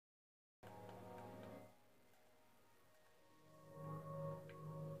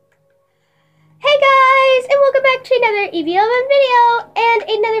back to another EVLM video and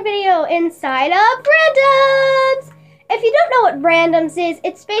another video inside of Randoms. If you don't know what Randoms is,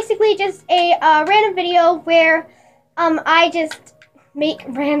 it's basically just a random video where I just make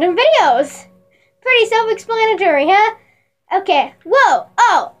random videos. Pretty self-explanatory, huh? Okay. Whoa.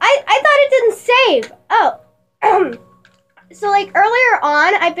 Oh, I thought it didn't save. Oh. So like earlier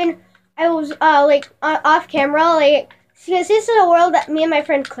on, I was off camera, like, because this is a world that me and my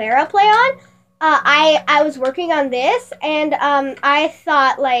friend Clara play on. I was working on this, and I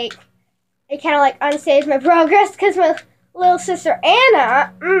thought like it kind of like unsaved my progress because my little sister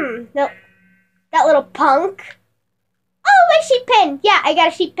Anna, that little punk. Oh, my sheep pen. Yeah, I got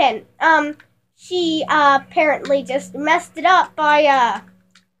a sheep pen. She apparently just messed it up by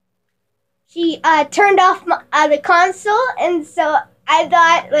she turned off the console, and so I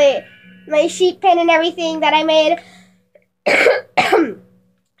thought like my sheep pen and everything that I made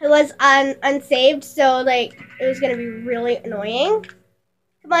it was unsaved, so like it was gonna be really annoying.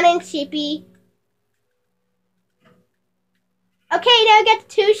 Come on in, sheepy. Okay, now I got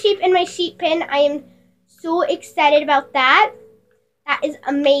 2 sheep in my sheep pen. I am so excited about that. That is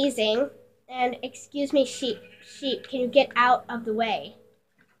amazing. And excuse me, sheep, can you get out of the way?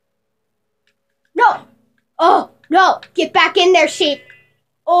 No! Oh, no! Get back in there, sheep!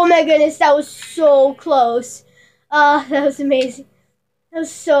 Oh my goodness, that was so close. That was amazing. That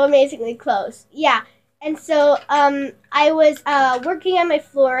was so amazingly close. Yeah, and so I was working on my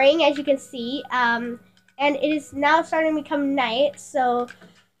flooring, as you can see, and it is now starting to become night, so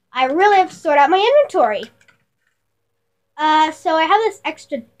I really have to sort out my inventory. So I have this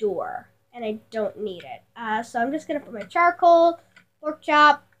extra door, and I don't need it. So I'm just going to put my charcoal, pork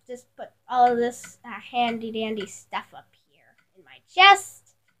chop, just put all of this handy-dandy stuff up here in my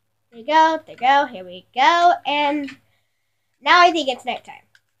chest. There you go, there you go, here we go, and now I think it's nighttime.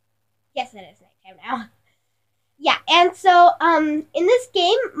 Yes, it is nighttime now. Yeah, and so, in this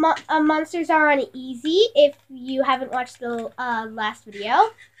game, monsters are on easy if you haven't watched the, last video.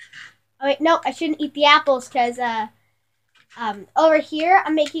 Oh, wait, no, I shouldn't eat the apples, because, over here,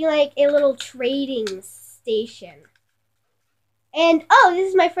 I'm making, like, a little trading station. And, oh, this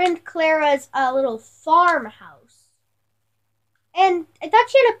is my friend Clara's, little farmhouse. And I thought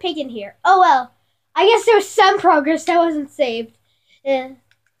she had a pig in here. Oh, well, I guess there was some progress that wasn't saved.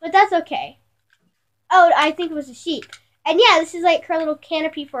 But that's okay. Oh, I think it was a sheep. And yeah, this is like her little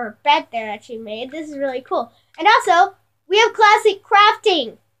canopy for her bed there that she made. This is really cool. And also, we have classic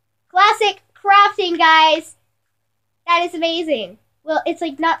crafting. Classic crafting, guys. That is amazing. Well, it's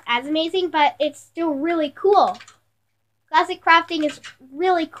like not as amazing, but it's still really cool. Classic crafting is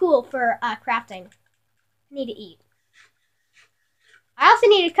really cool for little I need to eat. I also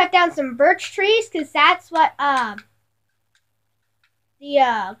need to cut down some birch trees, because that's what the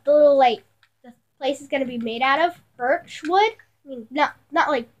little like the place is gonna be made out of. Birch wood. I mean, not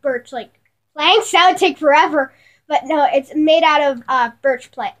like birch like planks. That would take forever. But no, it's made out of birch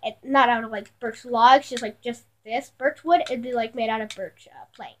plank. Not out of like birch logs. Just like this birch wood. It'd be like made out of birch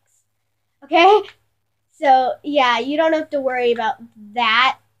planks. Okay. So yeah, you don't have to worry about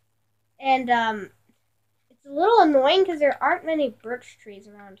that. And it's a little annoying because there aren't many birch trees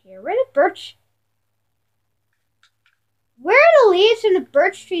around here. Where are the leaves from the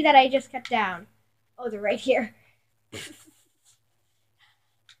birch tree that I just cut down? Oh, they're right here.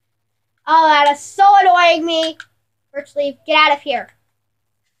 Oh, that is so annoying me. Birch leaf, get out of here.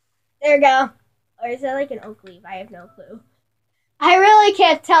 There you go. Or is that like an oak leaf? I have no clue. I really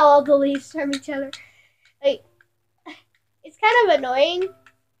can't tell all the leaves from each other. Like, it's kind of annoying.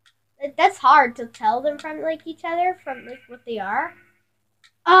 That's hard to tell them from like each other, from like what they are.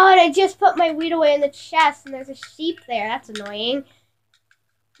 Oh, and I just put my wheat away in the chest, and there's a sheep there. That's annoying.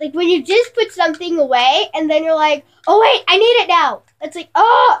 Like, when you just put something away, and then you're like, oh, wait, I need it now. It's like,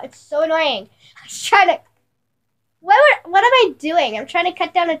 oh, it's so annoying. I was trying to... What am I doing? I'm trying to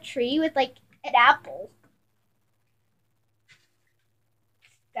cut down a tree with, like, an apple.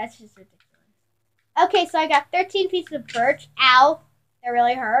 That's just ridiculous. Okay, so I got 13 pieces of birch. Ow. That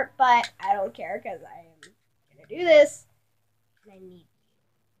really hurt, but I don't care, because I am going to do this. And I need...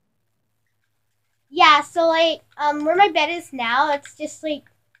 Yeah, so, like, where my bed is now, it's just, like,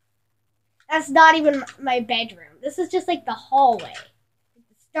 that's not even my bedroom. This is just, like, the hallway.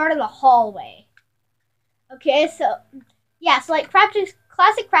 The start of the hallway. Okay, so, yeah, so, like,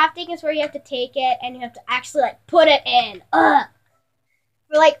 classic crafting is where you have to take it, and you have to actually, like, put it in. Ugh.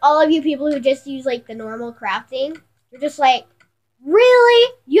 For, like, all of you people who just use, like, the normal crafting, you're just, like,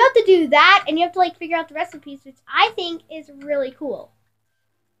 really? You have to do that, and you have to, like, figure out the recipes, which I think is really cool.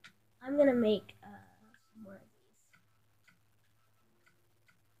 I'm gonna make more of these.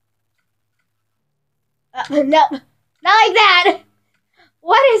 No, not like that.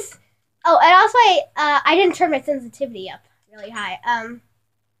 What is? Oh, and also I didn't turn my sensitivity up really high.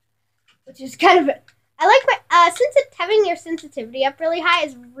 Which is kind of I like my having your sensitivity up really high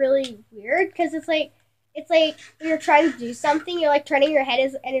is really weird because it's like when you're trying to do something, you're like turning your head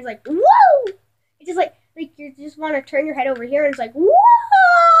and it's like whoa. It's just like you just want to turn your head over here and it's like whoa.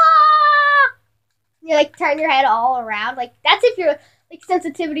 You like turn your head all around. Like that's if your like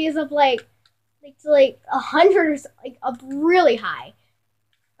sensitivity is up to like 100 or like up really high.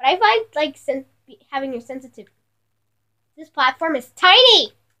 But I find like having your sensitivity. This platform is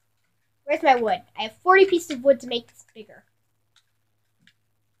tiny. Where's my wood? I have 40 pieces of wood to make this bigger.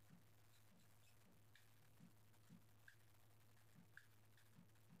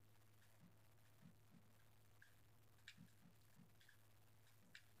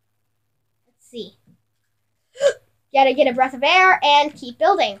 Let's see. Gotta get a breath of air and keep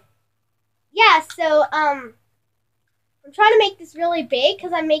building. Yeah, so I'm trying to make this really big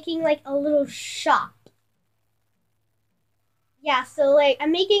because I'm making like a little shop. Yeah, so like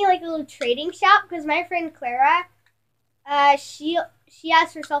I'm making like a little trading shop because my friend Clara, she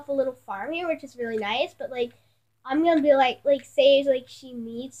has herself a little farm here, which is really nice. But like I'm gonna be like say like she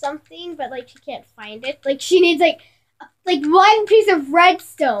needs something, but like she can't find it. Like she needs like one piece of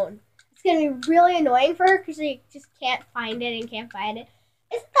redstone. It's gonna be really annoying for her because she just can't find it and can't find it.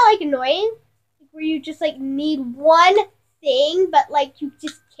 Isn't that like annoying? Like, where you just like need one thing, but like you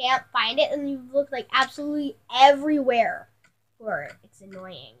just can't find it, and you look like absolutely everywhere for it. It's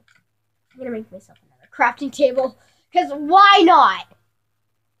annoying. I'm gonna make myself another crafting table because why not?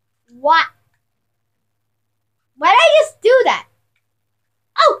 What? Why did I just do that?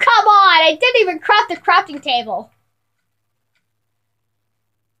 Oh come on! I didn't even craft the crafting table.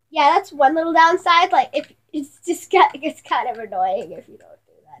 Yeah, that's one little downside. Like, if it's kind of annoying if you don't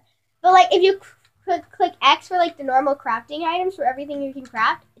do that. But like, if you click X for like the normal crafting items for everything you can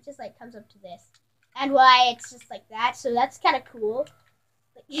craft, it just like comes up to this, and Y it's just like that. So that's kind of cool,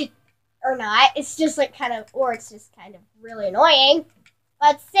 like, or not. It's just like kind of, or it's just kind of really annoying,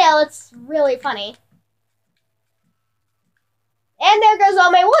 but still, it's really funny. And there goes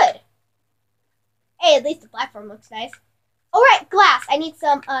all my wood. Hey, at least the platform looks nice. All right, glass. I need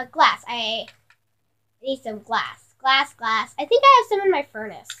some glass. I need some glass. Glass. I think I have some in my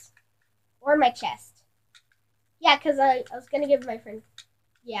furnace. Or in my chest. Yeah, because I was going to give my friend...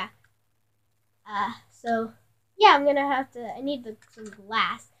 Yeah. So... Yeah, I'm going to have to... I need some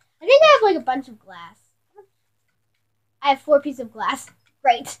glass. I think I have, like, a bunch of glass. I have 4 pieces of glass.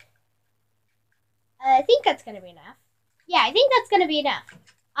 Great. I think that's going to be enough. Yeah, I think that's going to be enough.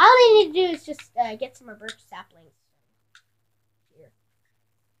 All I need to do is just get some more birch saplings. Here.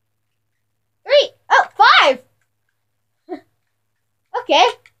 3! Oh, 5! Okay.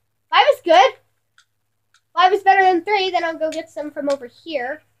 5 is good. 5 is better than 3. Then I'll go get some from over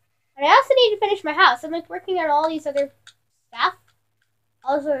here. And I also need to finish my house. I'm like working on all these other stuff.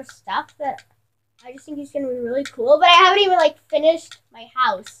 All this other stuff that I just think is going to be really cool. But I haven't even like finished my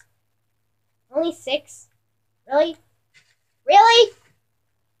house. Only 6. Really? Really?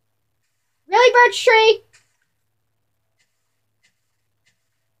 Really, birch tree?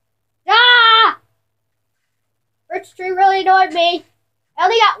 Ah! Birch tree really annoyed me. I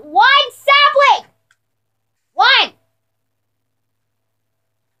only got 1 sapling! 1!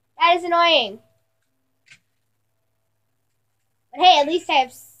 That is annoying. But hey, at least I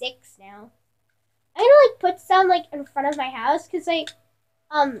have 6 now. I'm gonna like put some like in front of my house because like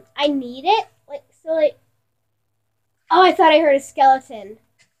I need it. Like so like oh, I thought I heard a skeleton.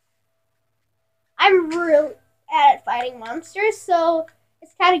 I'm real at fighting monsters, so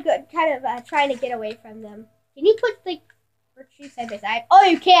it's kind of good trying to get away from them. Can you put like birch trees side by side? Oh,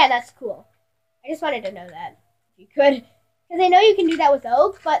 you can. That's cool. I just wanted to know that if you could, because I know you can do that with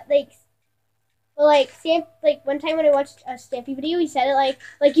oak, but one time when I watched a Stampy video, he said it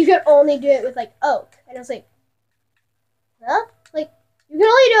like you could only do it with like oak, and I was like, huh? Like you can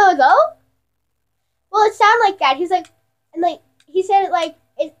only do it with oak? Well, it sounded like that. He's like, and like he said it like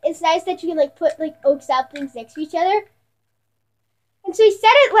it's nice that you can like put like oak saplings next to each other. And so he said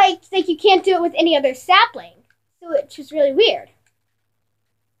it like you can't do it with any other sapling, so it's just really weird.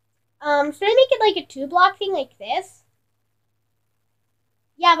 Should I make it like a 2-block thing like this?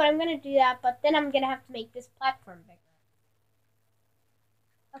 Yeah, but I'm gonna do that, but then I'm gonna have to make this platform bigger.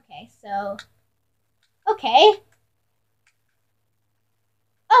 Okay, so... Okay.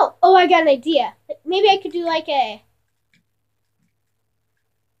 Oh, I got an idea. Maybe I could do like a...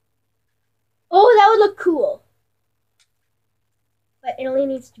 Oh, that would look cool. But it only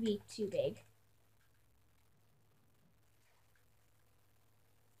needs to be too big.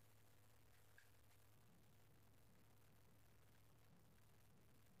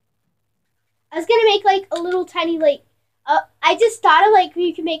 I was gonna make like a little tiny like. I just thought of like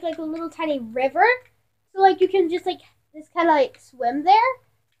you can make like a little tiny river, so like you can just like kind of like swim there.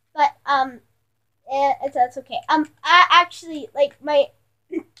 But that's okay. I actually like my.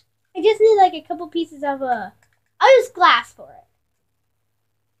 I just need like a couple pieces of I'll use glass for it.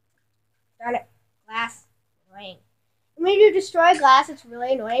 Darn it, glass, annoying. When you destroy glass, it's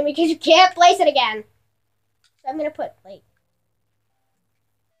really annoying because you can't place it again. So I'm gonna put like.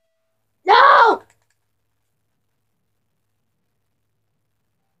 No!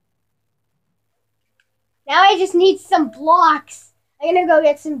 Now I just need some blocks. I'm gonna go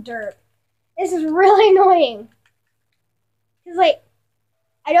get some dirt. This is really annoying. Cause like,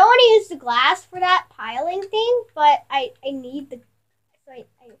 I don't want to use the glass for that piling thing, but I need the. So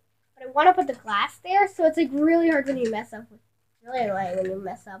but I want to put the glass there, so it's like really hard when you mess up with. It's really annoying when you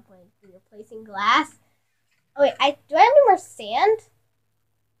mess up when you're placing glass. Oh wait, do I have any more sand?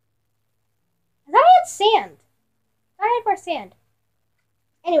 I thought I had sand. I thought I had more sand.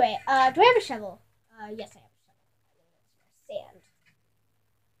 Anyway, do I have a shovel? Yes, I have a shovel. Sand.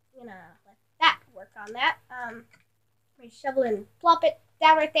 I'm gonna let that work on that. My shovel and plop it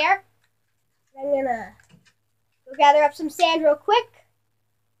down right there. And I'm gonna go gather up some sand real quick.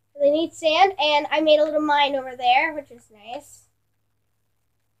 I need sand, and I made a little mine over there, which is nice.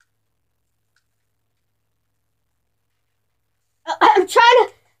 Oh, I'm trying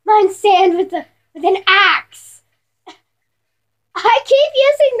to mine sand with an axe. I keep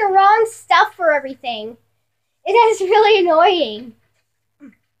using the wrong stuff for everything. It is really annoying.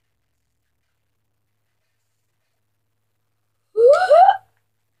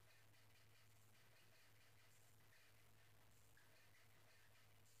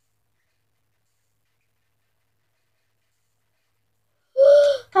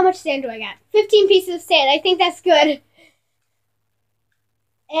 How much sand do I got? 15 pieces of sand. I think that's good.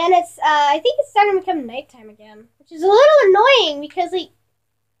 And it's, I think it's starting to become nighttime again, which is a little annoying because, like,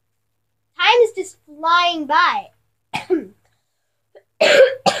 time is just flying by. I'm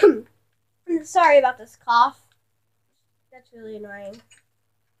sorry about this cough. That's really annoying.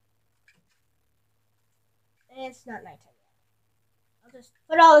 And it's not nighttime yet. I'll just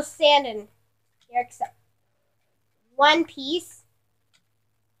put all the sand in here except one piece.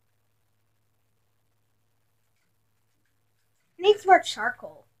 I need some more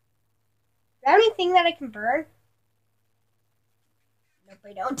charcoal. Do I have anything that I can burn? Nope,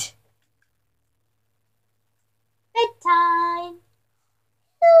 I don't. Bedtime.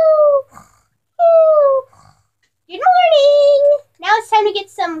 Ooh. Ooh. Good morning. Now it's time to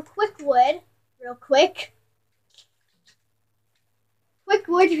get some quick wood. Real quick. Quick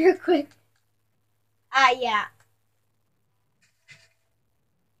wood real quick. Yeah.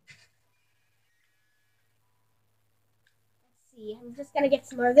 I'm just gonna get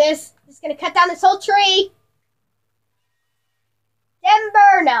some more of this. I'm just gonna cut down this whole tree.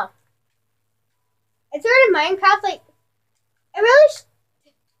 Timber, no. It's heard in Minecraft, like, I really.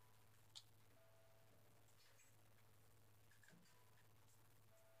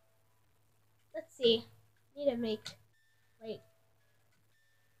 Let's see. Need to make. Wait.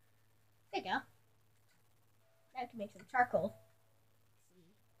 There you go. Now I can make some charcoal.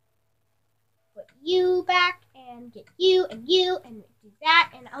 Put you back and get you and do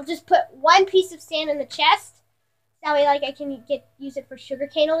that, and I'll just put one piece of sand in the chest. That way, like, I can use it for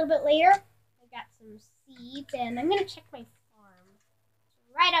sugarcane a little bit later. I got some seeds, and I'm gonna check my farm.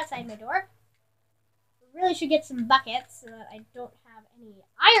 It's right outside my door. I really should get some buckets so that I don't have any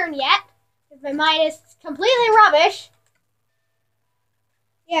iron yet, because my mine is completely rubbish.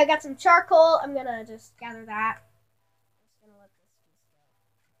 Yeah, I got some charcoal. I'm gonna just gather that.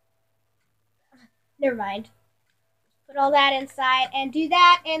 Never mind. Put all that inside and do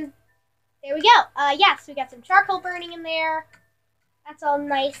that, and there we go. Yeah, so we got some charcoal burning in there. That's all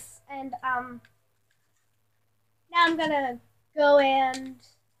nice, and now I'm gonna go and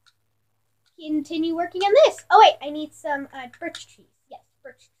continue working on this. Oh wait, I need some birch trees. Yes,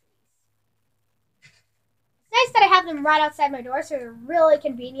 birch trees. It's nice that I have them right outside my door, so they're really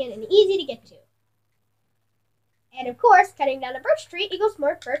convenient and easy to get to. And of course, cutting down a birch tree equals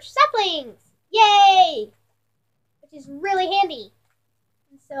more birch saplings. Yay! Which is really handy.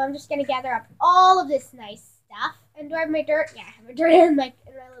 And so I'm just going to gather up all of this nice stuff. And do I have my dirt? Yeah, I have my dirt in my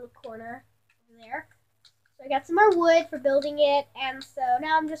little corner over there. So I got some more wood for building it. And so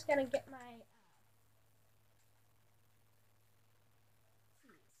now I'm just going to get my...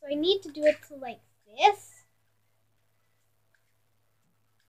 So I need to do it to like this.